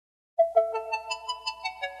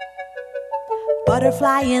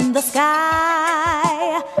Butterfly in the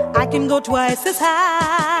sky, I can go twice as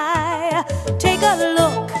high. Take a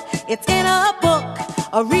look, it's in a book,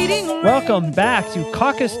 a reading. Welcome back to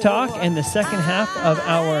Caucus Talk and the second half of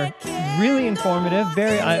our really informative,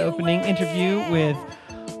 very eye-opening interview with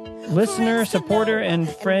listener, supporter, and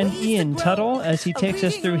friend Ian Tuttle as he takes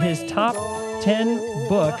us through his top 10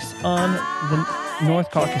 books on the North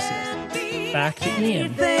Caucasus. Back to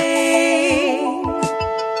Ian.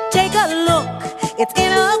 Take a look, it's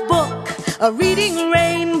in a book, a reading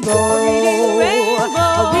rainbow, a reading rainbow,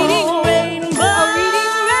 a reading rainbow, a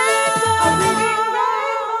reading rainbow, a reading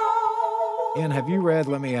rainbow. Ian, have you read,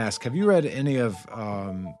 let me ask, have you read any of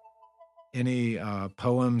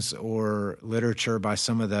poems or literature by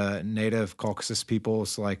some of the native Caucasus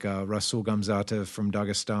peoples like Rasul Gamzatov from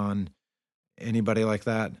Dagestan? Anybody like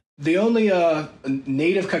that? The only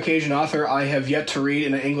native Caucasian author I have yet to read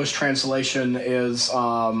in an English translation is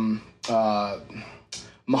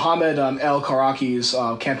Mohammed El-Karaki's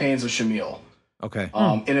Campaigns of Shamil. Okay.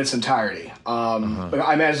 In its entirety. But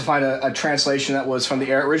I managed to find a translation that was from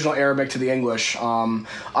the original Arabic to the English.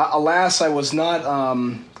 Alas, I was not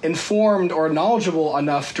informed or knowledgeable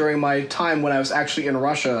enough during my time when I was actually in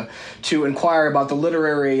Russia to inquire about the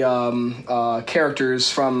literary characters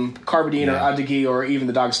from Kabardine or Adyghe or even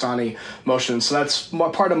the Dagestani motion. So that's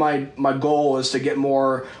part of my goal is to get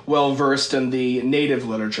more well-versed in the native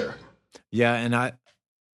literature. Yeah, and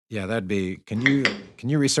that'd be. Can you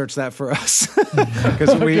research that for us?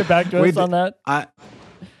 Because we get back to us on that. I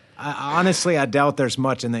honestly, I doubt there's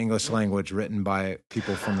much in the English language written by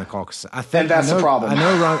people from the Caucasus. I think that's the problem.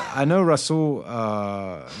 I know Rasul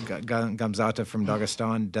Gamzatov from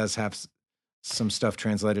Dagestan does have some stuff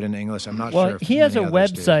translated into English. I'm not sure. Well, he has a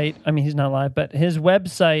website. I mean, he's not live, but his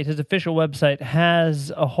website, his official website,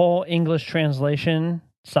 has a whole English translation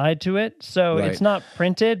side to it. So It's not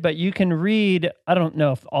printed, but you can read. I don't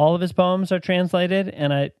know if all of his poems are translated,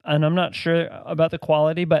 and I'm not sure about the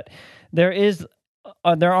quality, but there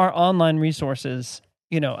are online resources,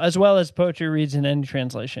 as well as poetry reads in any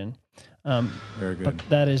translation. Very good. But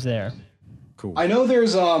that is there. Cool. I know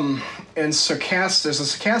there's there's a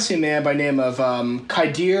Circassian man by name of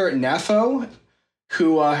Kaidir Natho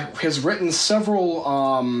who has written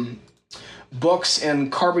several books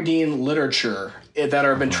in Kabardine literature that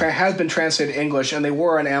has been translated to English, and they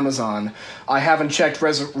were on Amazon. I haven't checked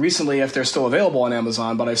recently if they're still available on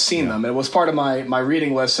Amazon, but I've seen them. It was part of my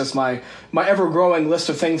reading list. That's my ever-growing list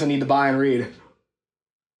of things I need to buy and read.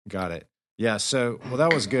 Got it. Yeah, that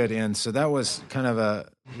was good, and so that was kind of a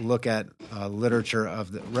look at literature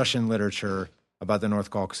of the Russian literature about the North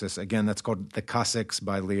Caucasus. Again, that's called The Cossacks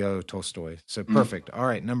by Leo Tolstoy. So perfect. All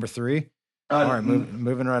right, number 3. All right,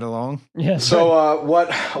 moving right along. Yeah. So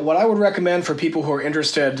what I would recommend for people who are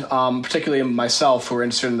interested, particularly myself, who are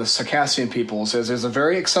interested in the Circassian peoples, is there's a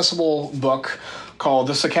very accessible book called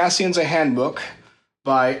The Circassians: A Handbook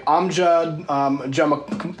by Amjad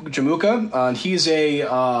Jamuka. He's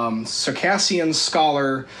a Circassian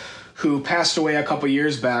scholar who passed away a couple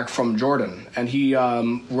years back from Jordan, and he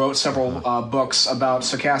wrote several books about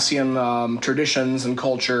Circassian traditions and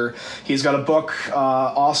culture. He's got a book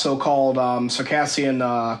also called Circassian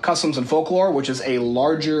Customs and Folklore, which is a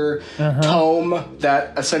larger tome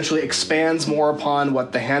that essentially expands more upon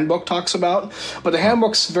what the handbook talks about. But the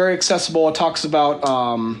handbook's very accessible. It talks about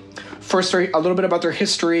first, a little bit about their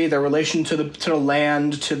history, their relation to the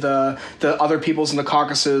land, to the other peoples in the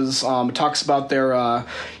Caucasus. It talks about their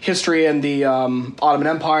history in the Ottoman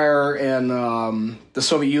Empire and the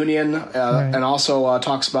Soviet Union, and also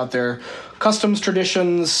talks about their customs,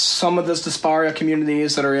 traditions, some of the Disparia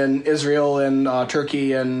communities that are in Israel and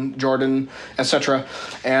Turkey and Jordan, etc.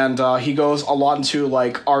 And he goes a lot into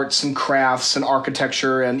like arts and crafts and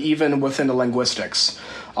architecture and even within the linguistics.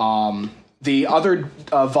 The other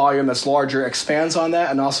volume that's larger expands on that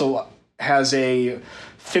and also has a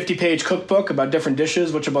 50-page cookbook about different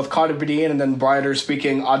dishes, which are both Kabardine and then brighter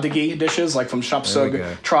speaking Adyghe dishes, like from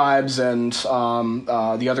Shapsug tribes and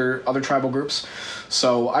the other tribal groups.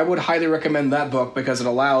 So I would highly recommend that book because it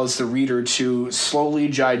allows the reader to slowly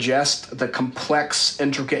digest the complex,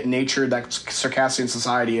 intricate nature that Circassian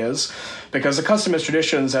society is. Because the customs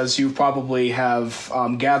traditions, as you probably have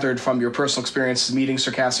gathered from your personal experience meeting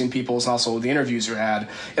Circassian peoples and also the interviews you had,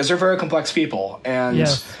 is they're very complex people. And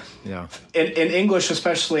in English,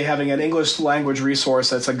 especially having an English language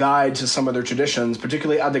resource that's a guide to some of their traditions,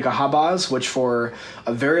 particularly Adyghe Habaz, which for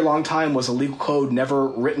a very long time was a legal code never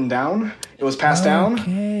written down. It was passed down.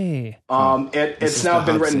 It's now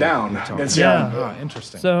been written down.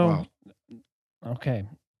 Interesting. So, okay.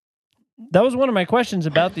 That was one of my questions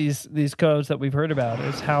about these codes that we've heard about,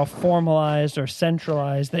 is how formalized or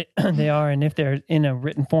centralized they are, and if they're in a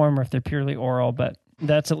written form or if they're purely oral. But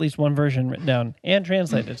that's at least one version written down and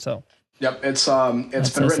translated. So. Yep, it's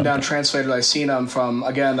been written down, translated. I've seen them from,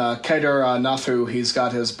 again, Kedar Nathu. He's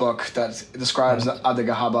got his book that describes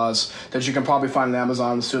Adi-Gahabas that you can probably find on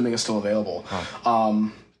Amazon, assuming it's still available.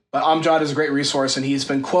 But Amjad is a great resource, and he's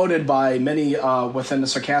been quoted by many within the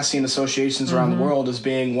Circassian associations around the world as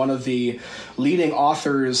being one of the leading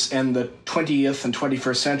authors in the 20th and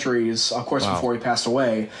 21st centuries, of course, before he passed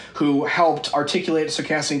away, who helped articulate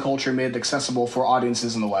Circassian culture and made it accessible for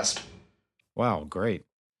audiences in the West. Wow, great.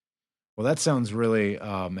 Well, that sounds really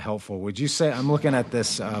helpful. Would you say, I'm looking at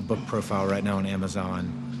this book profile right now on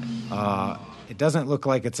Amazon. It doesn't look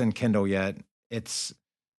like it's in Kindle yet. It's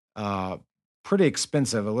pretty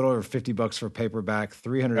expensive, a little over $50 for paperback,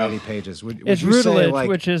 380 pages. Would it's you say, Routledge,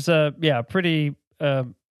 which is a pretty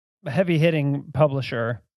heavy-hitting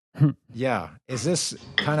publisher. Yeah. Is this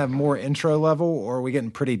kind of more intro level, or are we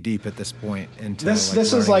getting pretty deep at this point into this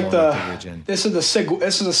is like this is a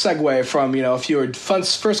segue from, if you were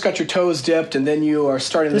first got your toes dipped and then you are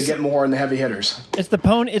starting to get more in the heavy hitters. It's the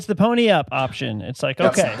pony up option. It's like,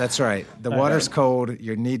 okay. That's right. The water's cold,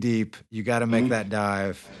 you're knee deep, you got to make that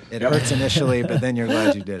dive. It hurts initially, but then you're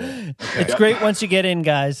glad you did it. Okay. It's great once you get in,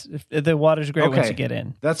 guys. The water's great once you get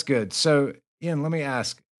in. That's good. So, Ian, let me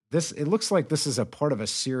ask, it looks like this is a part of a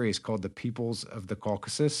series called The Peoples of the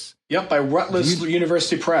Caucasus. Yep, by Rutledge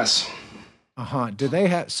University Press. Do they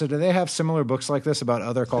have similar books like this about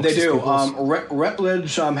other Caucasus They do. peoples?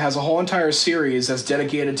 Rutledge has a whole entire series that's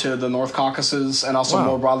dedicated to the North Caucasus and also,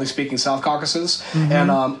 more broadly speaking, South Caucasus. And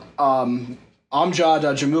Amjad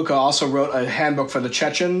Jamuka also wrote a handbook for the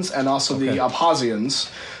Chechens and also the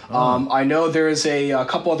Abkhazians. I know there is a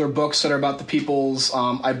couple other books that are about the peoples.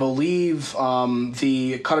 I believe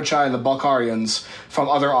the Karachay and the Balkarians from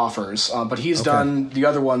other authors, but he's done the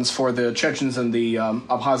other ones for the Chechens and the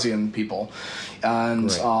Abkhazian people. And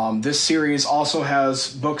this series also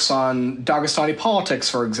has books on Dagestani politics,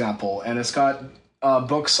 for example, and it's got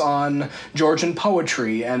books on Georgian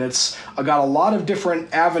poetry, and it's got a lot of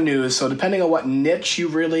different avenues. So depending on what niche you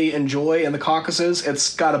really enjoy in the Caucasus,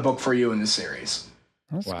 it's got a book for you in this series.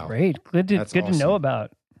 That's great. Good to know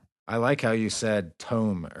about. I like how you said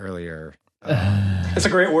tome earlier. It's a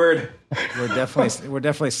great word. We're definitely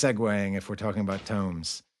segueing if we're talking about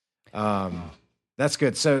tomes. That's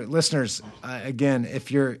good. So, listeners, again,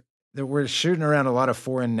 we're shooting around a lot of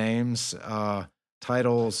foreign names,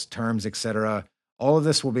 titles, terms, etc. All of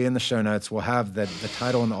this will be in the show notes. We'll have the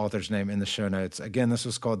title and the author's name in the show notes. Again, this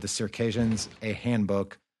was called The Circassians, a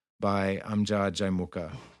Handbook by Amjad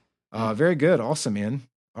Jamuka. Very good. Awesome, Ian.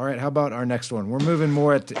 All right, how about our next one? We're moving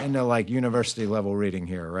more into like university level reading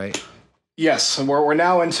here, right? Yes, we're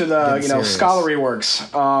now into the scholarly works.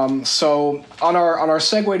 So on our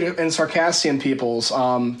segue in Circassian peoples,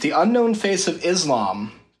 The Unknown Face of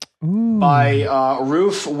Islam by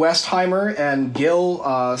Ruth Westheimer and Gil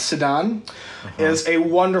Sidan is a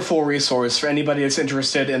wonderful resource for anybody that's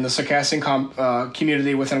interested in the Circassian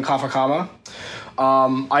community within Kafr Kama.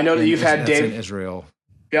 I know that you've had David in Israel.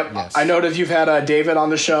 Yep, yes. I know that you've had David on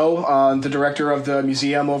the show, the director of the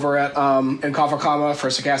museum over at in Kafr Kama for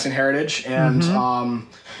Circassian Heritage, and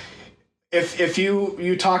if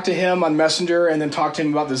you talk to him on Messenger and then talk to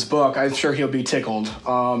him about this book, I'm sure he'll be tickled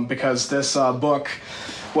because this book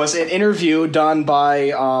was an interview done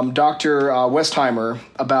by Dr. Westheimer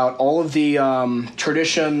about all of the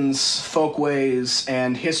traditions, folkways,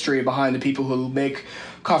 and history behind the people who make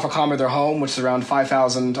Kafr Kama their home, which is around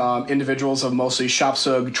 5,000 individuals of mostly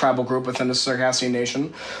Shapsug tribal group within the Circassian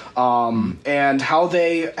nation, and how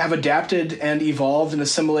they have adapted and evolved and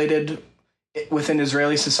assimilated within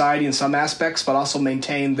Israeli society in some aspects, but also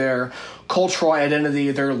maintained their cultural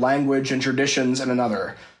identity, their language and traditions in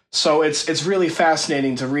another. So it's really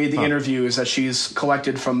fascinating to read the interviews that she's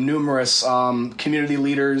collected from numerous community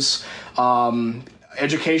leaders,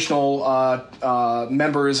 educational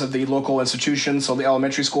members of the local institutions. So the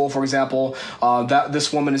elementary school, for example, that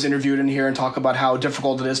this woman is interviewed in here and talk about how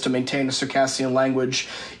difficult it is to maintain the Circassian language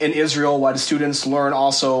in Israel, while the students learn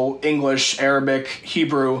also English, Arabic,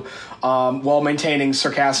 Hebrew, while maintaining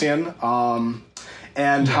Circassian,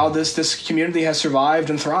 and how this community has survived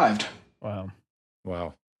and thrived. Wow.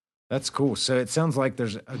 That's cool. So it sounds like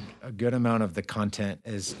there's a good amount of the content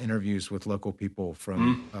is interviews with local people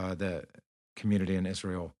from the community in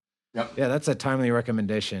Israel. Yep. Yeah, that's a timely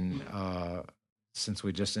recommendation since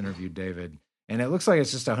we just interviewed David. And it looks like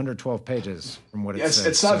it's just 112 pages from what it says.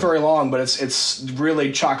 It's not very long, but it's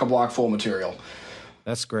really chock-a-block full material.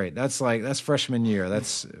 That's great. That's freshman year.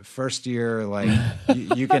 That's first year. Like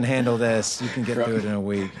you can handle this. You can get through it in a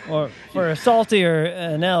week. Or for a saltier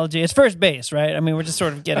analogy, it's first base, right? I mean, we're just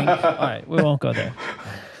sort of getting. All right, we won't go there.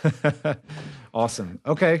 Awesome.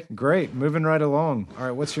 Okay, great. Moving right along. All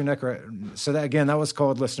right, what's your next? So that was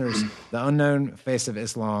called, listeners, The Unknown Face of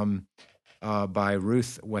Islam by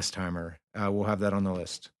Ruth Westheimer. We'll have that on the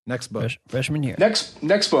list. Next book. Freshman year.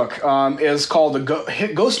 Next book is called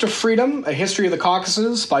The Ghost of Freedom, A History of the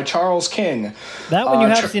Caucasus by Charles King. That one you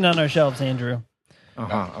have seen on our shelves, Andrew.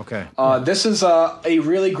 Okay. This is a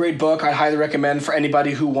really great book. I highly recommend for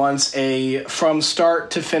anybody who wants a from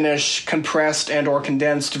start to finish compressed and or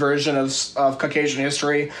condensed version of Caucasian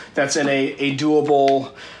history that's in a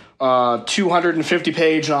doable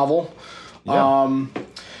 250-page novel. Yeah.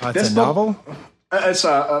 It's a novel? It's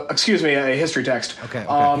a history text. Okay.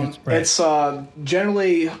 Right. It's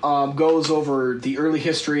generally goes over the early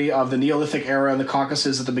history of the Neolithic era in the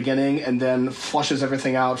Caucasus at the beginning, and then flushes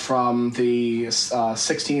everything out from the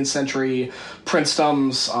 16th century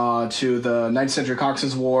princedoms to the 19th century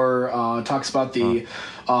Caucasus War. Talks about the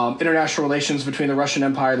international relations between the Russian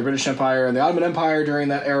Empire, the British Empire, and the Ottoman Empire during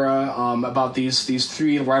that era. About these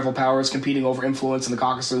three rival powers competing over influence in the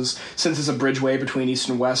Caucasus, since it's a bridgeway between East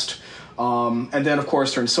and West. And then, of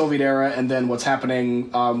course, during Soviet era, and then what's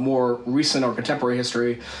happening more recent or contemporary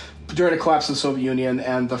history during the collapse of the Soviet Union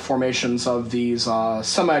and the formations of these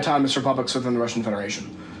semi-autonomous republics within the Russian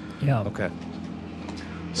Federation. Yeah. Okay.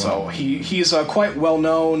 So he's quite well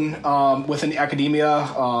known within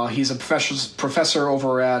academia. He's a professor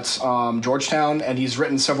over at Georgetown, and he's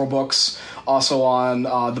written several books also on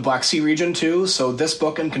the Black Sea region too. So this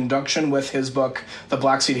book, in conjunction with his book, The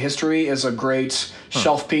Black Sea History, is a great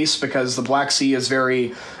shelf piece, because the Black Sea is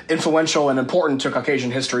very influential and important to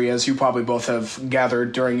Caucasian history, as you probably both have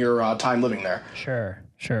gathered during your time living there. Sure.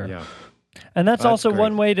 Yeah. And that's also great.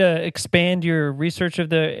 one way to expand your research of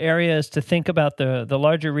the area, is to think about the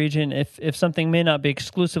larger region. If something may not be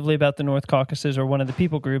exclusively about the North Caucasus or one of the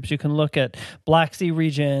people groups, you can look at Black Sea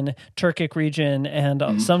region, Turkic region,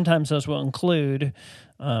 and sometimes those will include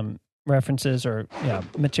references or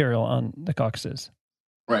material on the Caucasus.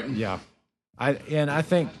 Right. Yeah. I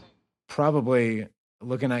think probably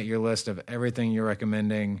looking at your list of everything you're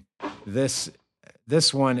recommending, this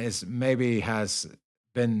one has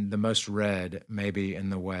been the most read maybe in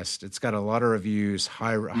the West. It's got a lot of reviews,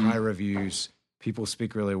 high reviews. People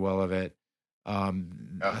speak really well of it. I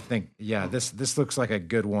think, this looks like a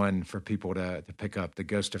good one for people to pick up. The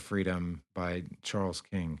Ghost of Freedom by Charles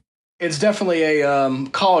King. It's definitely a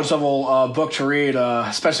college-level book to read,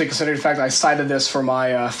 especially considering the fact that I cited this for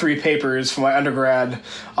my 3 papers for my undergrad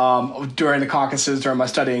during the Caucasus, during my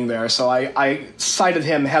studying there. So I cited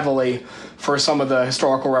him heavily for some of the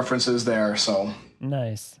historical references there. So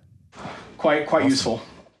nice. Quite awesome. Useful.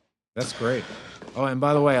 That's great. Oh, and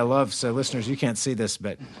by the way, so listeners, you can't see this,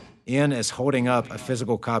 but Ian is holding up a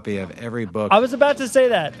physical copy of every book. I was about to say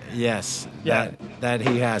that. Yes, that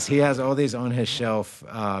he has. He has all these on his shelf.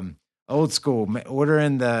 Old school,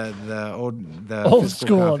 ordering the old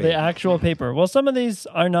school, copy. The actual paper. Well, some of these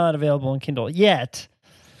are not available in Kindle yet.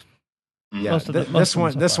 Yeah, this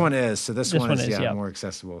one is. So this one is more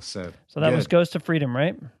accessible. So that was Ghost of Freedom,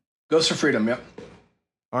 right? Ghost of Freedom, yep.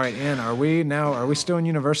 All right, Ann, are we still in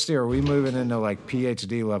university, or are we moving into like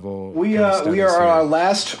PhD level? We are our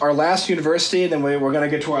last university, and then we're going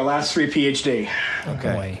to get to our last 3 PhD.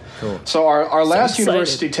 Okay, cool. So our last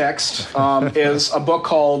university text is a book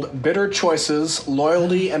called Bitter Choices,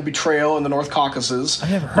 Loyalty and Betrayal in the North Caucasus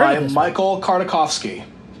by Michael Khardakovsky.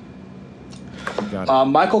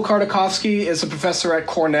 Michael Khardakovsky is a professor at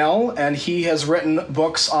Cornell, and he has written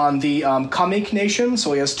books on the Kamyk Nation,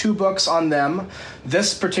 so he has 2 books on them.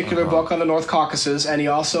 This particular book on the North Caucasus, and he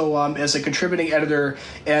also is a contributing editor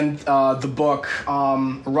in the book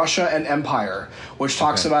Russia and Empire, which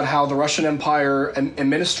talks about how the Russian Empire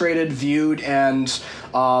administrated, viewed, and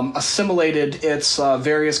assimilated its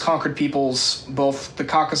various conquered peoples, both the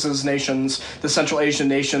Caucasus nations, the Central Asian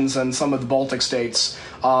nations, and some of the Baltic states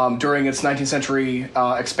during its 19th century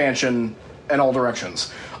expansion in all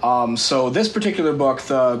directions. So this particular book,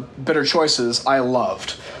 The Bitter Choices, I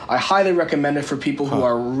loved. I highly recommend it for people who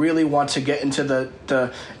really want to get into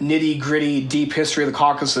the nitty-gritty, deep history of the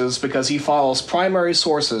Caucasus, because he follows primary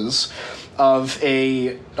sources of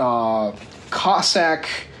a Cossack,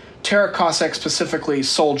 Terek Cossack specifically,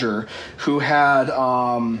 soldier who had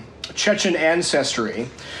Chechen ancestry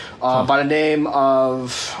by the name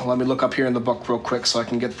of, let me look up here in the book real quick so I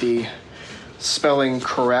can get the spelling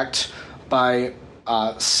correct, by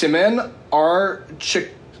Semen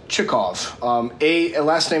Archikov, a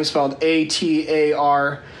last name spelled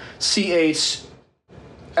Atarchikov,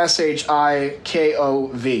 Shikov.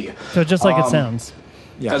 So just like it sounds.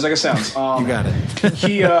 Yeah. As like it sounds. You got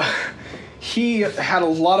it. He had a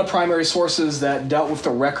lot of primary sources that dealt with the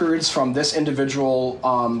records from this individual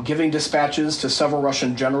giving dispatches to several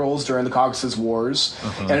Russian generals during the Caucasus Wars.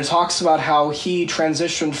 And it talks about how he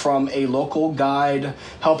transitioned from a local guide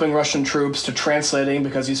helping Russian troops to translating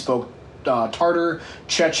because he spoke Tartar,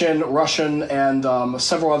 Chechen, Russian, and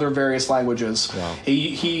several other various languages. Wow.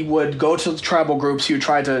 He would go to the tribal groups. He would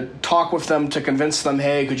try to talk with them to convince them,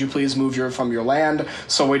 hey, could you please move from your land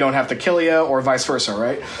so we don't have to kill you, or vice versa,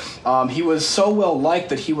 right? He was so well liked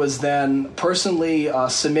that he was then personally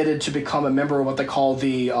submitted to become a member of what they call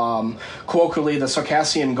the, colloquially, the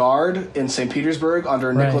Circassian Guard in St. Petersburg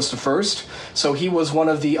under Nicholas I. So he was one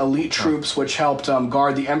of the elite troops which helped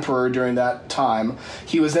guard the emperor during that time.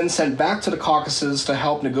 He was then sent back to the Caucasus to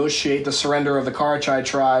help negotiate the surrender of the Karachay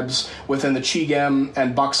tribes within the Chigem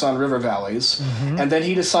and Baksan river valleys. And then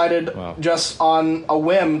he decided just on a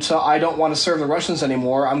whim I don't want to serve the Russians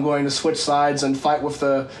anymore. I'm going to switch sides and fight with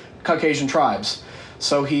the Caucasian tribes.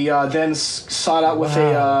 So he then sought out with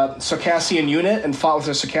a Circassian unit and fought with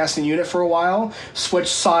a Circassian unit for a while, switched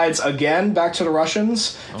sides again back to the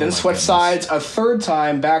Russians, then switched sides a third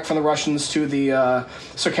time back from the Russians to the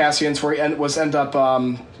Circassians, where he ended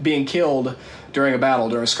up being killed during a battle,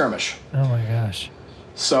 during a skirmish. Oh my gosh.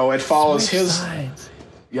 So it follows Switch his... sides.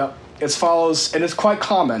 Yep. It follows, and it's quite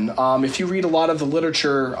common. If you read a lot of the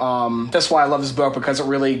literature, that's why I love this book, because it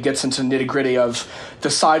really gets into nitty-gritty of the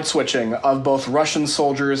side switching of both Russian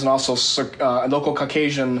soldiers and also local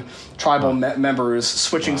Caucasian tribal members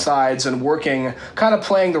switching sides and working, kind of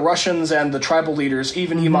playing the Russians and the tribal leaders,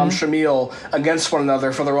 even Imam Shamil, against one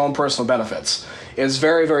another for their own personal benefits. It's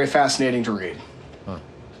very, very fascinating to read. Huh.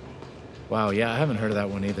 Wow, yeah, I haven't heard of that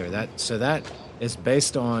one either. That is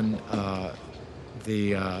based on...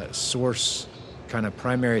 the source, kind of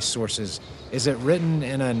primary sources. Is it written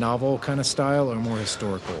in a novel kind of style or more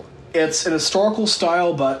historical? It's an historical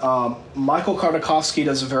style, but Michael Khodorkovsky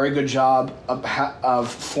does a very good job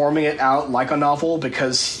of forming it out like a novel,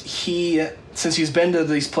 because since he's been to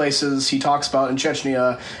these places he talks about in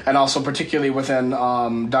Chechnya, and also particularly within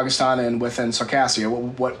Dagestan and within Circassia,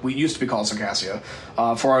 what we used to be called Circassia.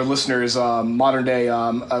 For our listeners, modern-day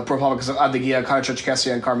Republics of Adygea,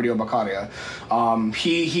 Karachachkessia, and Karmelia-Balkaria.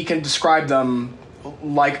 He can describe them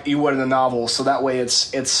like you would in a novel, so that way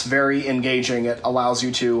it's very engaging. It allows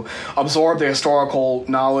you to absorb the historical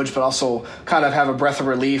knowledge, but also kind of have a breath of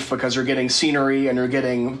relief, because you're getting scenery and you're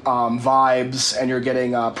getting vibes and you're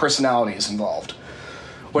getting personalities involved,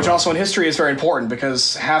 which also in history is very important,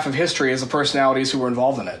 because half of history is the personalities who were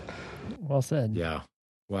involved in it. Well said. Yeah.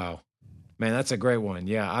 Wow. Man, that's a great one.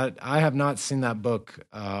 Yeah, I have not seen that book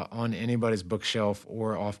on anybody's bookshelf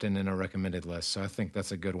or often in a recommended list, so I think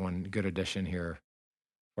that's a good one, good addition here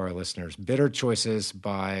for our listeners. Bitter Choices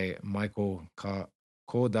by Michael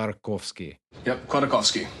Khodorkovsky. Yep,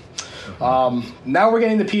 Khodorkovsky. Now we're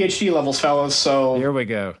getting the PhD levels, fellas, so... Here we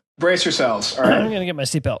go. Brace yourselves, all right? I'm going to get my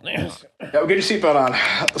seatbelt. Yeah, we'll get your seatbelt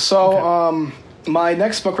on. So, my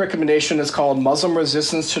next book recommendation is called Muslim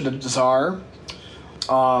Resistance to the Tsar.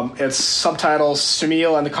 Its subtitle,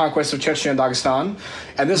 Shamil and the Conquest of Chechnya and Dagestan.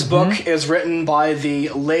 And this book is written by the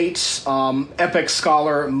late epic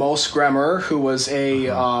scholar Mos Gremer, who was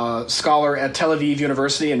a scholar at Tel Aviv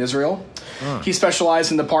University in Israel. He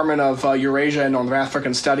specialized in the Department of Eurasia and North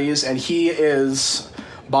African Studies, and he is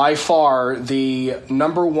by far the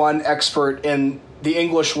number one expert in the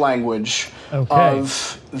English language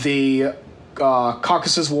of the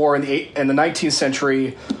Caucasus War in the 19th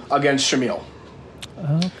century against Shamil.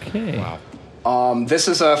 Okay. Wow. This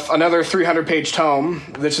is another 300-page tome,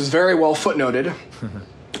 which is very well footnoted,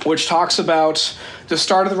 which talks about the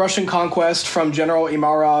start of the Russian conquest from General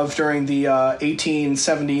Imarov during the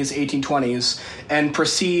 1870s, 1820s, and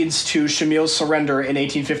proceeds to Shamil's surrender in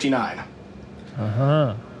 1859.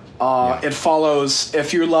 It follows,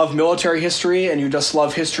 if you love military history and you just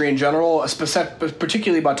love history in general,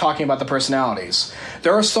 particularly by talking about the personalities.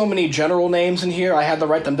 There are so many general names in here, I had to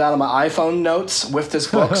write them down on my iPhone notes with this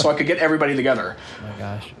book so I could get everybody together. Oh my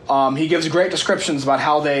gosh. He gives great descriptions about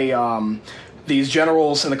how they... these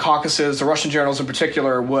generals in the Caucasus, the Russian generals in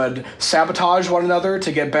particular, would sabotage one another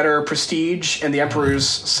to get better prestige in the emperor's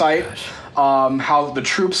sight. How the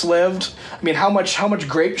troops lived. I mean, how much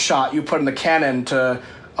grape shot you put in the cannon to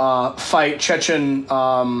fight Chechen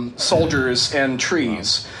soldiers in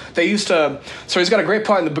trees. They used to... So he's got a great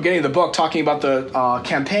part in the beginning of the book talking about the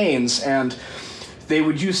campaigns, and they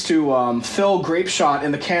would used to fill grape shot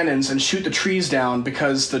in the cannons and shoot the trees down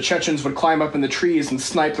because the Chechens would climb up in the trees and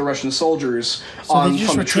snipe the Russian soldiers from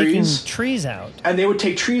the trees. Taking trees out. And they would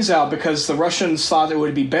take trees out because the Russians thought it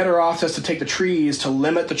would be better off just to take the trees to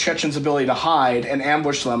limit the Chechens' ability to hide and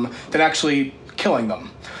ambush them than actually killing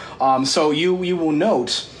them. So you will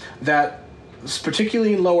note that,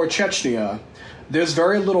 particularly in Lower Chechnya, there's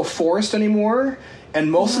very little forest anymore. And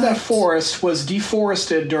most of that forest was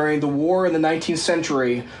deforested during the war in the 19th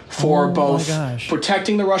century for both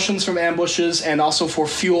protecting the Russians from ambushes and also for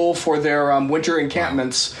fuel for their winter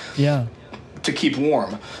encampments to keep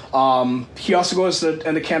warm. He also goes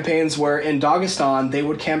into campaigns where in Dagestan they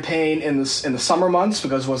would campaign in the summer months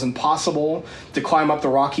because it was impossible to climb up the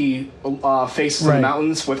rocky faces of the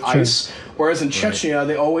mountains with ice, whereas in Chechnya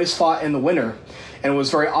they always fought in the winter. And it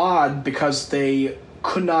was very odd because they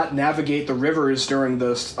could not navigate the rivers during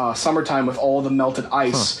the summertime with all the melted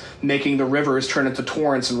ice, making the rivers turn into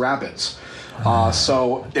torrents and rapids.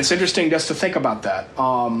 So it's interesting just to think about that.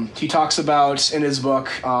 He talks about in his book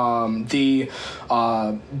the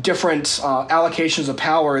different allocations of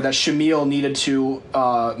power that Shamil needed to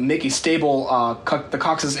make a stable, the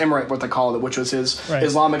Caucasus Emirate, what they called it, which was his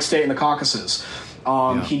Islamic state in the Caucasus.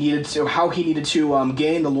 He needed to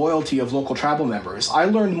gain the loyalty of local tribal members. I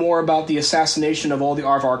learned more about the assassination of all the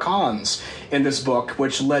Arvar Khans in this book,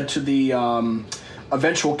 which led to the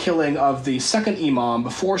eventual killing of the second imam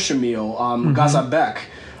before Shamil, Ghazabek,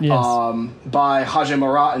 by Haji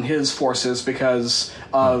Marat and his forces because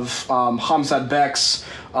of Hamzat Bek's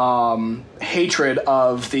hatred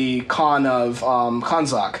of the Khan of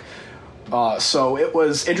Khanzak. So it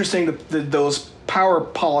was interesting those power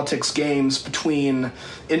politics games between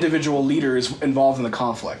individual leaders involved in the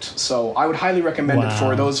conflict. So I would highly recommend it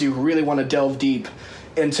for those of you who really want to delve deep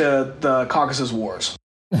into the Caucasus Wars.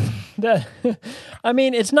 I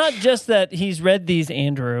mean, it's not just that he's read these,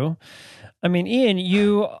 Andrew. I mean, Ian,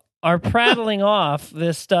 you are prattling off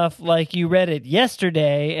this stuff like you read it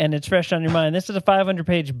yesterday and it's fresh on your mind. This is a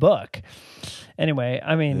 500-page book. Anyway,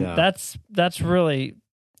 I mean, that's really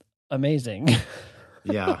amazing.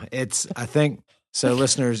 I think, so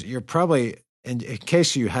listeners, you're probably, in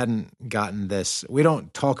case you hadn't gotten this, we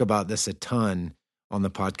don't talk about this a ton on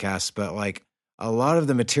the podcast, but like a lot of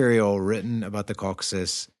the material written about the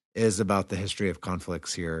Caucasus is about the history of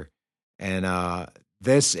conflicts here. And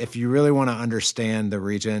this, if you really want to understand the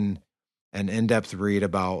region, an in-depth read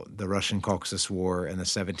about the Russian Caucasus War in the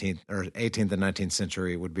 17th or 18th and 19th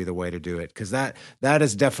century would be the way to do it. Because that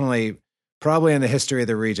is definitely, probably in the history of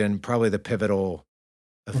the region, probably the pivotal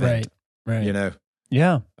event. Right. You know?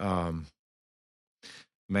 Yeah.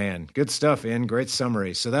 Man, good stuff, Ian. Great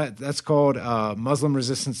summary. So that's called Muslim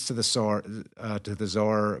Resistance to the Tsar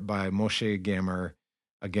by Moshe Gamer.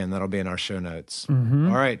 Again, that'll be in our show notes. Mm-hmm.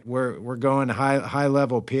 All right, we're going high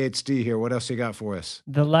level PhD here. What else you got for us?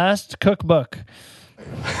 The Last Cookbook.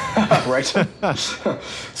 Right.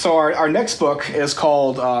 So our next book is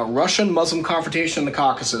called Russian-Muslim Confrontation in the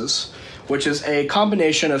Caucasus, which is a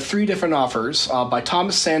combination of 3 different authors by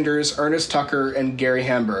Thomas Sanders, Ernest Tucker, and Gary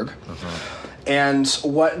Hamburg. Uh-huh. And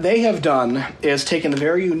what they have done is taken a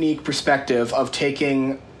very unique perspective of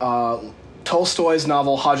taking Tolstoy's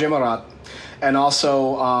novel Haji Marat and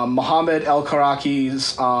also Mohammed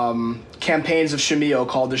El-Karaki's campaigns of Shamil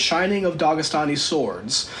called The Shining of Dagestani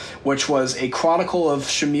Swords, which was a chronicle of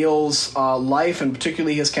Shamil's life and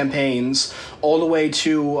particularly his campaigns all the way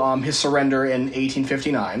to his surrender in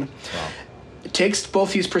 1859. Wow. It takes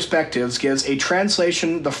both these perspectives, gives a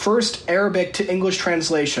translation, the first Arabic to English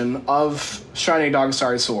translation of Shining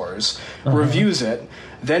Dagestani Swords, reviews it,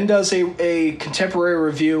 then does a contemporary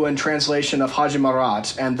review and translation of Haji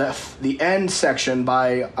Marat, and the end section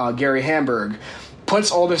by Gary Hamburg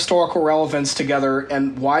puts all the historical relevance together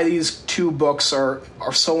and why these 2 books are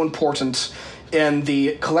so important in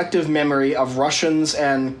the collective memory of Russians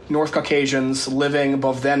and North Caucasians living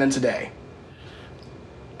both then and today.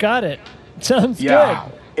 Got it. Sounds good.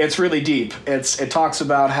 It's really deep. It talks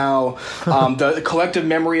about how the collective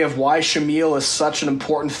memory of why Shamil is such an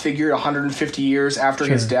important figure 150 years after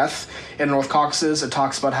his death in North Caucasus. It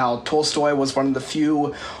talks about how Tolstoy was one of the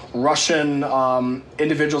few Russian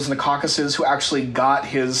individuals in the Caucasus who actually got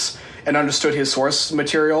his and understood his source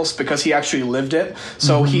materials because he actually lived it.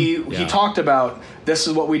 So he talked about, this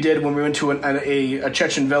is what we did when we went to a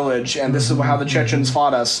Chechen village, and this is how the Chechens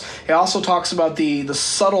fought us. He also talks about the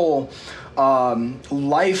subtle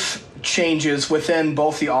life changes within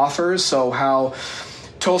both the authors, so how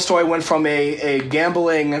Tolstoy went from a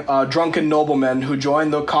gambling, drunken nobleman who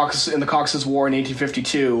joined the Caucasus War in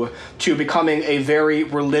 1852 to becoming a very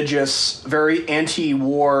religious, very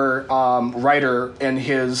anti-war writer in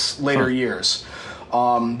his later years.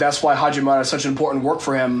 That's why Hajimura is such an important work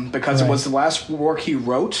for him, because it was the last work he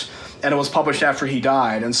wrote, and it was published after he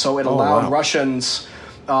died. And so it allowed Russians...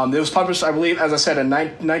 it was published, I believe, as I said, in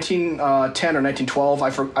 1910 or 1912.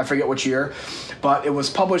 I forget which year. But it was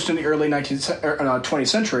published in the early 20th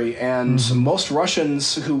century, and most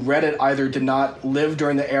Russians who read it either did not live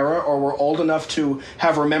during the era or were old enough to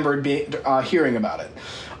have remembered hearing about it.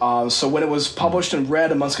 So when it was published and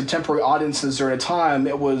read amongst contemporary audiences during a time,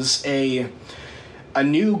 it was a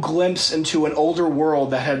new glimpse into an older world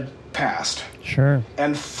that had passed. Sure.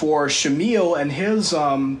 And for Shamil and his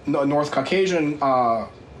North Caucasian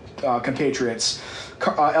compatriots,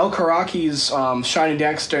 El-Karaki's Shining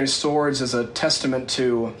Dancing Swords is a testament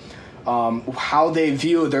to how they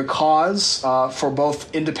view their cause for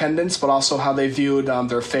both independence, but also how they viewed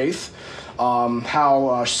their faith.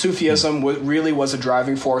 How Sufism really was a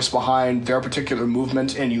driving force behind their particular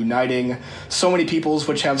movement in uniting so many peoples,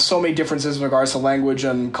 which have so many differences in regards to language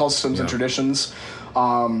and customs and traditions.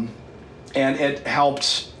 And it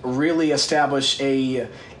helped really establish an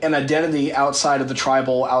identity outside of the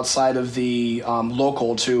tribal, outside of the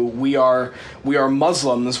local. We are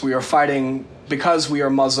Muslims. We are fighting because we are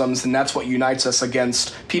Muslims, and that's what unites us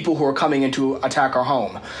against people who are coming in to attack our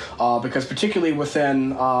home. Because particularly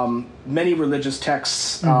within many religious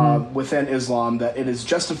texts within Islam, that it is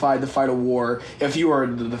justified to fight a war if you are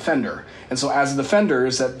the defender. And so as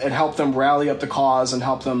defenders, it helped them rally up the cause and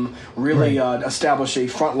help them really establish a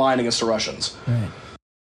front line against the Russians. Right.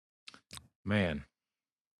 Man.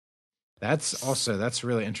 That's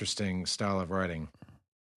really interesting style of writing.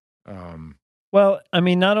 Well, I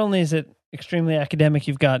mean, not only is it extremely academic,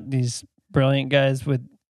 you've got these brilliant guys with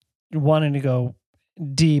wanting to go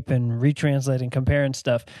deep and retranslate and compare and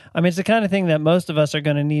stuff. I mean, it's the kind of thing that most of us are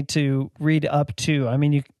going to need to read up to. I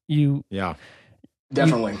mean, you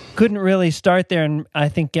definitely couldn't really start there and I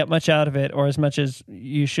think get much out of it, or as much as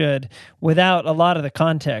you should, without a lot of the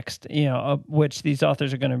context, of which these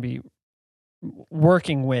authors are going to be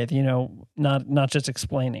working with, not just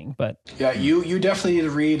explaining, but you definitely need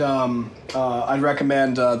to read. I'd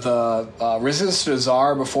recommend the Resistance to the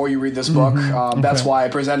Tsar before you read this book. That's why I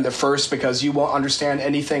presented it first, because you won't understand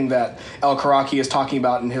anything that El-Karaki is talking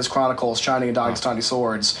about in his chronicles, Shining and Dagestani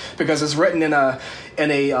Swords, because it's written in a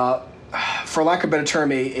for lack of a better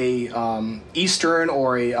term, a Eastern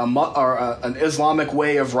or an Islamic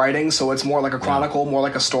way of writing. So it's more like a chronicle, more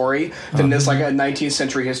like a story than it is like a 19th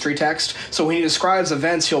century history text. So when he describes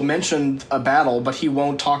events, he'll mention a battle, but he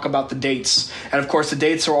won't talk about the dates. And of course, the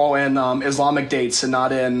dates are all in Islamic dates and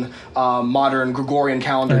not in modern Gregorian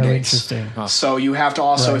calendar dates. Interesting. So you have to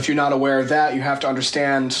also, if you're not aware of that, you have to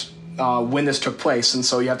understand when this took place, and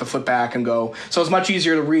so you have to flip back and go. So it's much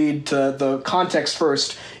easier to read the context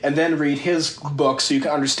first and then read his book so you can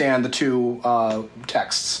understand the two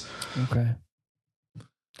texts. Okay.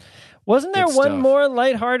 Wasn't there one more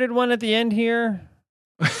lighthearted one at the end here?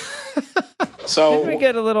 So did we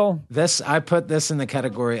get a little... I put this in the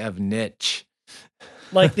category of niche.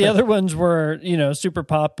 Like the other ones were, super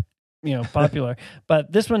popular,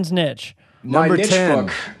 but this one's niche. Number my niche 10.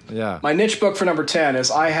 book. Yeah. My niche book for number 10 is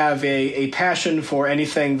I have a passion for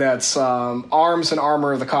anything that's arms and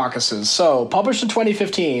armor of the Caucasus. So, published in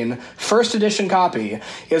 2015, first edition copy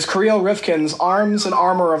is Kirill Rifkin's Arms and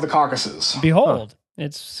Armor of the Caucasus. Behold,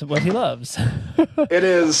 it's what he loves. It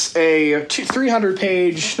is a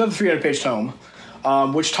 300-page tome.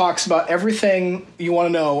 Which talks about everything you want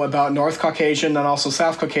to know about North Caucasian and also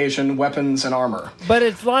South Caucasian weapons and armor. But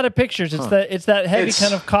it's a lot of pictures. It's that heavy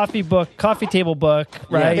kind of coffee table book,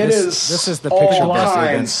 right? Yeah, this is the all picture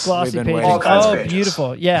kinds, glossy we've been pages. waiting all kinds of Oh, pages.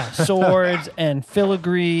 beautiful! Yeah, swords and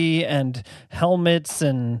filigree and helmets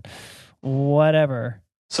and whatever.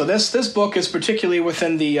 So this book is particularly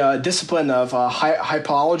within the discipline of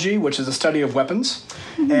hypology, which is the study of weapons.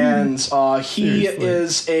 And he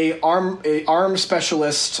is a arm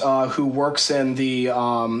specialist who works in the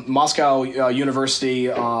Moscow University,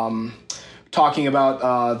 talking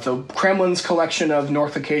about the Kremlin's collection of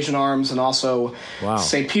North Caucasian arms and also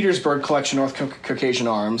St. Petersburg collection of North Caucasian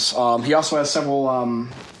arms. He also has several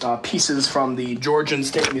pieces from the Georgian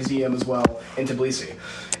State Museum as well in Tbilisi.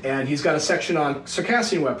 And he's got a section on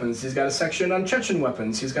Circassian weapons. He's got a section on Chechen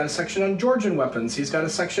weapons. He's got a section on Georgian weapons. He's got a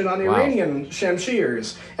section on Iranian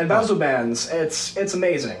shamshirs and bazubans. It's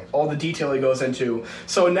amazing, all the detail he goes into.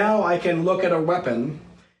 So now I can look at a weapon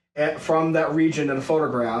from that region in a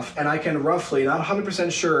photograph, and I can roughly, not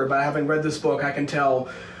 100% sure, but having read this book, I can tell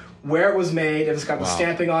where it was made, if it's got the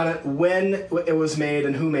stamping on it, when it was made,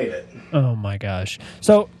 and who made it. Oh my gosh!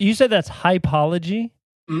 So you said that's hypology?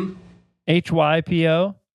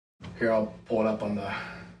 HYPO? Here, I'll pull it up on the...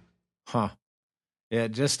 Yeah,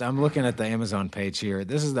 I'm looking at the Amazon page here.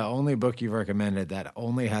 This is the only book you've recommended that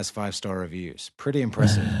only has 5-star reviews. Pretty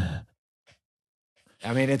impressive.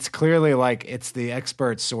 I mean, it's clearly like it's the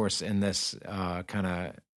expert source in this kind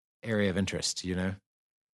of area of interest, you know?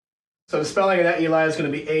 So the spelling of that, Eli, is going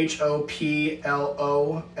to be Hoplology.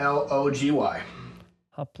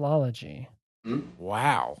 Hoplology.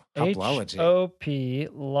 Wow. Hoplology. H-O-P,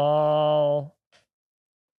 lol.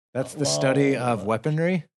 That's the study of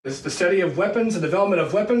weaponry? It's the study of weapons, the development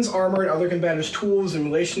of weapons, armor, and other combatants' tools in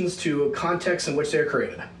relations to contexts in which they are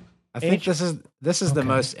created. I think this is the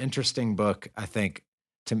most interesting book, I think.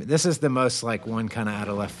 To me, this is the most like one kind of out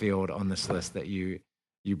of left field on this list that you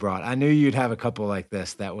brought. I knew you'd have a couple like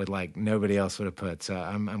this that would like nobody else would have put. So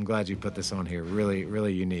I'm glad you put this on here. Really,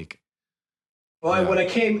 really unique. Well, when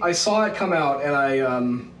I saw it come out, and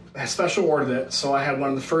I special ordered it, so I had one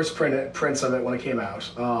of the first prints of it when it came out.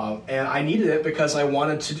 And I needed it because I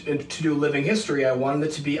wanted to do living history. I wanted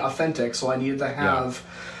it to be authentic, so I needed to have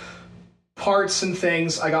parts and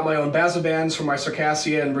things. I got my own bazabands for my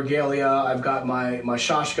Circassian regalia. I've got my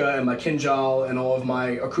shashka and my kinjal and all of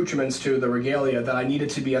my accoutrements to the regalia that I needed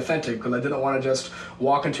to be authentic, because I didn't want to just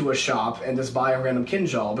walk into a shop and just buy a random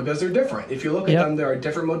kinjal, because they're different. If you look at them, there are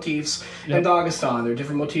different motifs in Dagestan, there are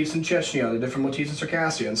different motifs in Chechnya, there are different motifs in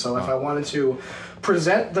Circassia. So if I wanted to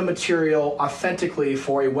present the material authentically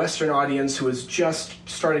for a Western audience who is just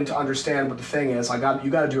starting to understand what the thing is, you got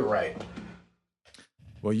to do it right.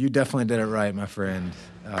 Well, you definitely did it right, my friend.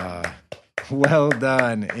 Well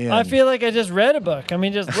done, Ian. I feel like I just read a book. I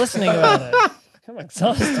mean, just listening about it. I'm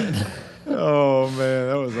exhausted. Oh, man,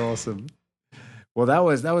 that was awesome. Well, that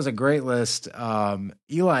was a great list.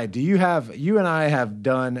 Eli, you and I have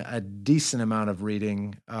done a decent amount of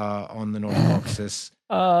reading on the North Caucasus.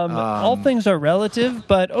 All things are relative,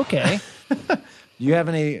 but okay. You have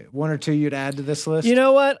one or two you'd add to this list? You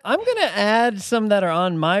know what? I'm going to add some that are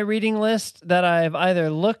on my reading list that I've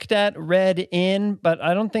either looked at, read in, but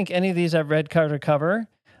I don't think any of these I've read cover to cover.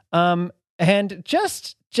 And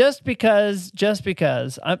just because,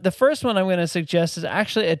 the first one I'm going to suggest is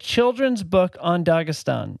actually a children's book on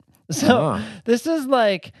Dagestan. So this is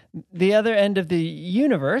like the other end of the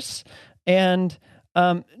universe, and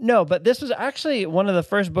no, but this was actually one of the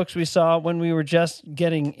first books we saw when we were just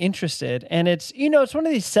getting interested. And it's one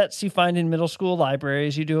of these sets you find in middle school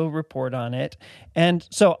libraries. You do a report on it. And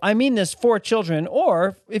so I mean this for children,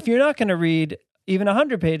 or if you're not going to read even a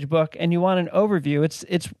 100-page book and you want an overview,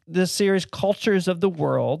 it's this series Cultures of the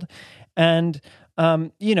World. And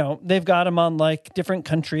they've got them on like different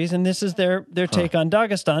countries, and this is their take on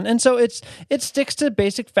Dagestan. And so it sticks to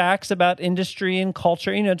basic facts about industry and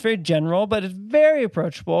culture. It's very general, but it's very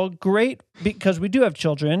approachable. Great, because we do have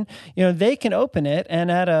children. They can open it,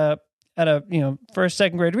 and at a first,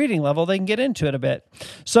 second grade reading level, they can get into it a bit.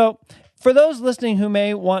 So for those listening who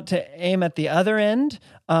may want to aim at the other end,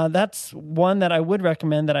 that's one that I would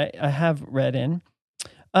recommend that I have read in.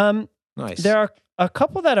 Nice. There are a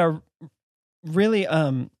couple that are really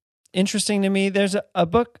interesting to me. There's a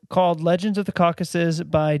book called Legends of the Caucasus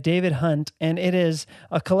by David Hunt, and it is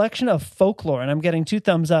a collection of folklore, and I'm getting 2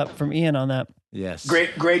 thumbs up from Ian on that. Yes.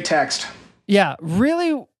 Great text. Yeah,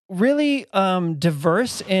 really, really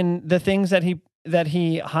diverse in the things that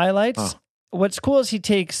he highlights. What's cool is he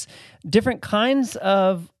takes different kinds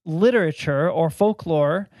of literature or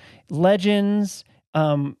folklore, legends.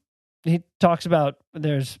 He talks about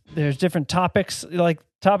there's different topics, like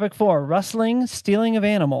topic 4, rustling, stealing of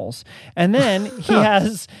animals. And then he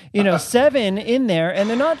has, 7 in there, and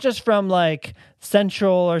they're not just from like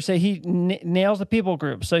Central, or say he nails the people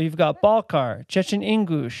group. So you've got Balkar, Chechen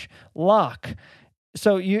Ingush, Lak.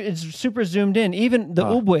 So it's super zoomed in. Even the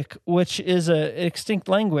Ubwik, which is an extinct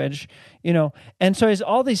language, and so he's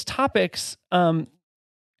all these topics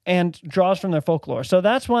and draws from their folklore. So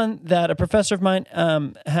that's one that a professor of mine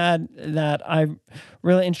had that I'm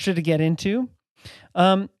really interested to get into.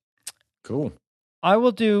 Cool. I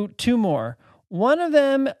will do 2 more. One of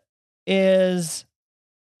them is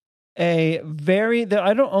I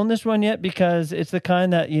don't own this one yet because it's the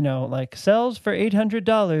kind that, like sells for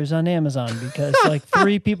 $800 on Amazon because like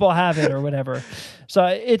 3 people have it or whatever. So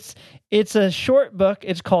it's a short book.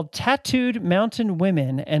 It's called Tattooed Mountain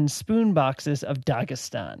Women and Spoon Boxes of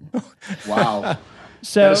Dagestan. Wow.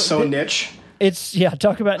 So that is so niche.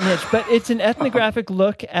 Talk about niche, but it's an ethnographic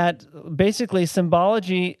look at basically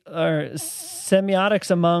symbology or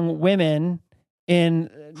semiotics among women in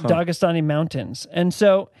Dagestani mountains. And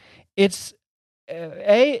so it's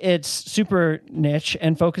super niche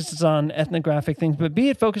and focuses on ethnographic things, but B,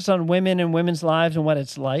 it focuses on women and women's lives and what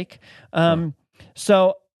it's like.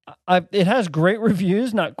 So it has great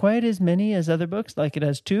reviews, not quite as many as other books, like it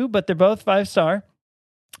has 2, but they're both 5-star.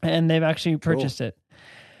 and they've actually purchased it.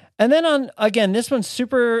 And then this one's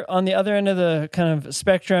super on the other end of the kind of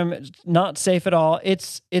spectrum, not safe at all.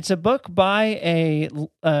 It's a book by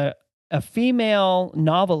a female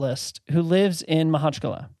novelist who lives in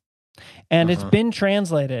Makhachkala. And it's been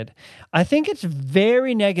translated. I think it's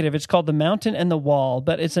very negative. It's called The Mountain and the Wall,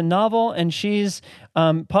 but it's a novel, and she's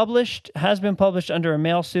has been published under a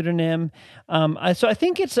male pseudonym. So I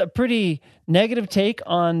think it's a pretty negative take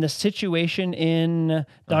on the situation in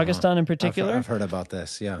Dagestan in particular. I've heard about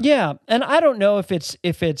this, yeah. Yeah, and I don't know if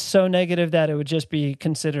it's so negative that it would just be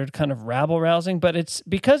considered kind of rabble-rousing, but it's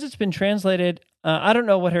because it's been translated. I don't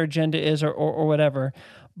know what her agenda is or whatever,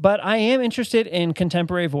 but I am interested in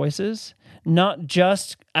contemporary voices. Not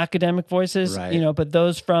just academic voices, right. But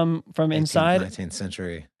those from 18th, inside. 19th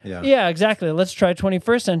century. Yeah. Yeah, exactly. Let's try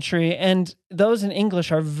 21st century. And those in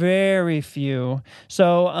English are very few.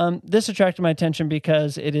 So this attracted my attention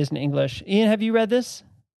because it is in English. Ian, have you read this?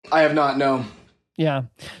 I have not, no. Yeah.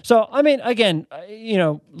 So, I mean, again,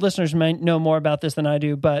 listeners may know more about this than I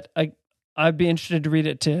do, but I'd be interested to read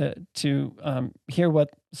it to hear what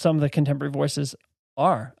some of the contemporary voices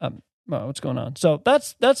are. What's going on? So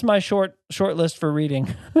that's my short list for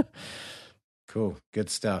reading. Cool, good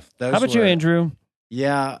stuff. How about you, Andrew?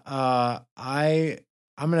 Yeah, I'm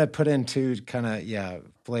gonna put in two, kind of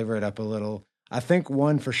flavor it up a little. I think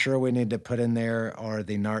one for sure we need to put in there are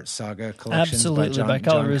the Nart Saga collections by John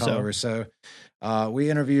Collarusso. We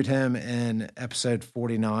interviewed him in episode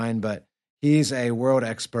 49, but he's a world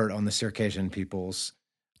expert on the Circassian peoples,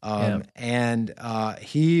 and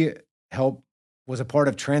he was a part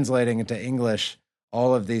of translating into English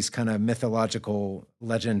all of these kind of mythological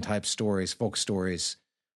legend type stories, folk stories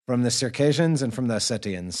from the Circassians and from the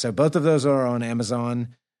Ossetians. So both of those are on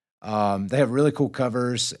Amazon. They have really cool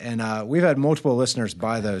covers, and we've had multiple listeners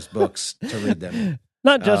buy those books to read them.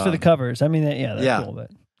 Not just for the covers. I mean, that's cool.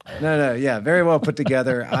 But No, very well put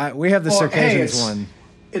together. We have the Circassians one.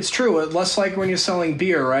 It's true. Less like when you're selling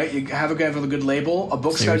beer, right? You have a guy with a good label, a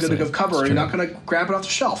book's got a good cover, you're not going to grab it off the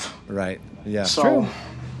shelf. Right, yeah. So,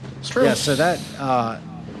 it's true. Yeah, so that,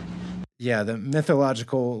 the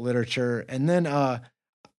mythological literature. And then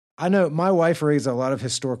I know my wife reads a lot of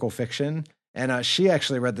historical fiction, and she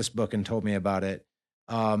actually read this book and told me about it.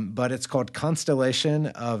 But it's called Constellation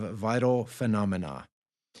of Vital Phenomena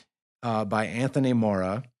by Anthony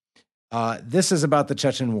Mora. This is about the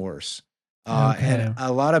Chechen Wars. And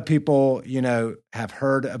a lot of people, have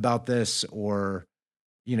heard about this or,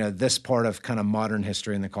 this part of kind of modern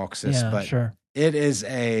history in the Caucasus, but it is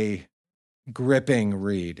a gripping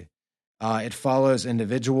read. It follows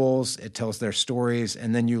individuals, it tells their stories,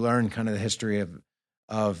 and then you learn kind of the history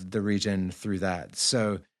of the region through that.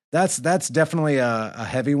 So that's definitely a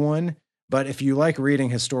heavy one. But if you like reading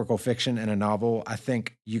historical fiction and a novel, I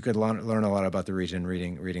think you could learn a lot about the region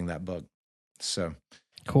reading that book. So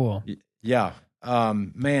cool. Yeah.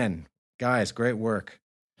 Man, guys, great work.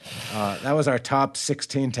 That was our top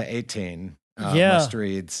 16 to 18 must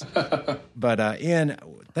reads. But Ian,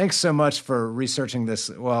 thanks so much for researching this.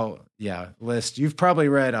 List. You've probably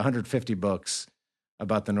read 150 books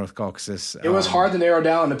about the North Caucasus. It was hard to narrow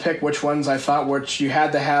down to pick which ones I thought which you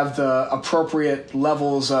had to have the appropriate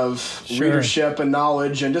levels of readership and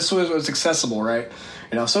knowledge, and this was accessible, right?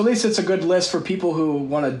 So at least it's a good list for people who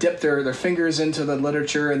want to dip their fingers into the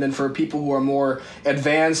literature, and then for people who are more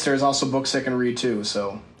advanced, there's also books they can read too.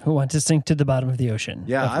 So who want to sink to the bottom of the ocean?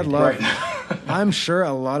 Yeah, I'd love. I'm sure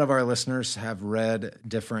a lot of our listeners have read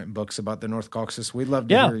different books about the North Caucasus. We'd love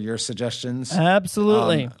to hear your suggestions.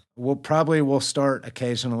 Absolutely. We'll start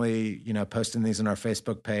occasionally, posting these on our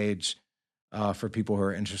Facebook page for people who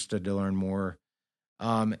are interested to learn more.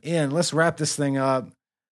 Ian, let's wrap this thing up.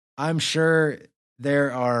 I'm sure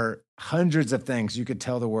there are hundreds of things you could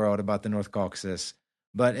tell the world about the North Caucasus,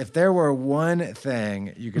 but if there were one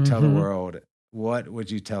thing you could tell the world, what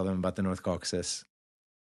would you tell them about the North Caucasus?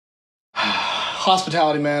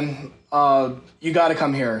 Hospitality, man. You got to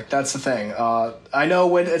come here. That's the thing. I know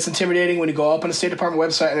when it's intimidating when you go up on a State Department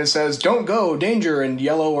website and it says, don't go, danger, in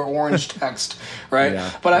yellow or orange text, right?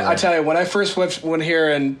 Yeah, but I tell you, when I first went here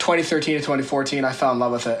in 2013 to 2014, I fell in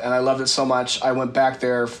love with it, and I loved it so much, I went back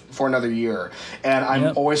there for another year. And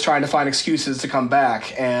I'm always trying to find excuses to come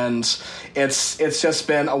back, and it's just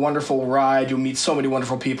been a wonderful ride. You'll meet so many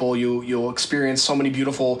wonderful people. You'll experience so many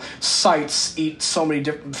beautiful sights, eat so many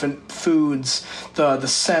different foods, the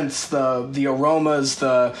scents, the aromas,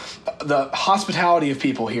 the hospitality of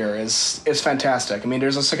people here is fantastic. I mean,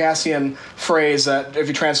 there's a Circassian phrase that, if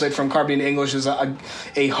you translate from Caribbean to English, is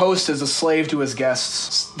a host is a slave to his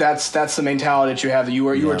guests. That's the mentality that you have. That you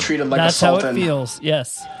are treated like a sultan. That's how it feels.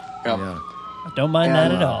 Yes. Yep. I don't mind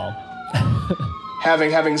that at all.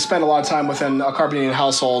 having spent a lot of time within a Carpathian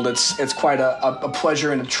household, it's quite a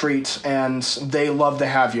pleasure and a treat, and they love to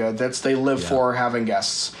have you. They live for having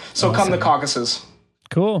guests. So come to Caucasus.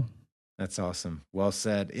 Cool. That's awesome. Well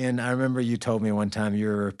said. And I remember you told me one time you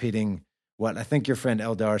were repeating what I think your friend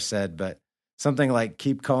Eldar said, but something like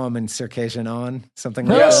 "keep calm and Circassian on," something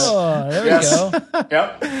like that. There we go.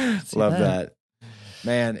 Yep. Love that.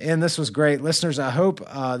 Man, and this was great. Listeners, I hope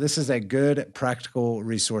this is a good practical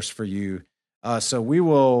resource for you. So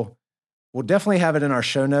we'll definitely have it in our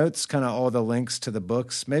show notes, kind of all the links to the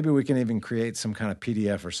books. Maybe we can even create some kind of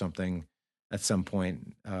PDF or something at some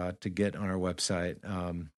point to get on our website.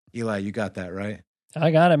 Eli, you got that, right?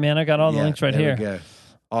 I got it, man. I got all the links right here. There we go.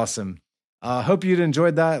 Awesome. Hope you'd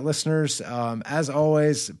enjoyed that, listeners. As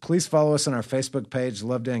always, please follow us on our Facebook page.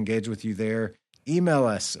 Love to engage with you there. Email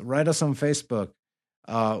us. Write us on Facebook.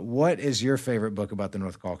 What is your favorite book about the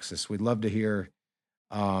North Caucasus? We'd love to hear.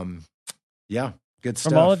 Good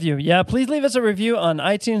stuff. From all of you. Yeah, please leave us a review on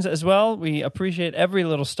iTunes as well. We appreciate every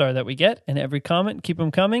little star that we get and every comment. Keep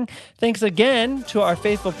them coming. Thanks again to our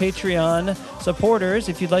faithful Patreon supporters.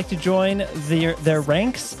 If you'd like to join their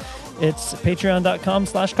ranks, it's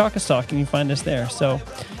patreon.com/Caucasock, and you find us there. So,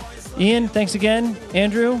 Ian, thanks again.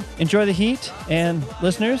 Andrew, enjoy the heat. And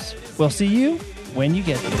listeners, we'll see you when you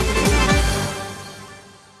get there.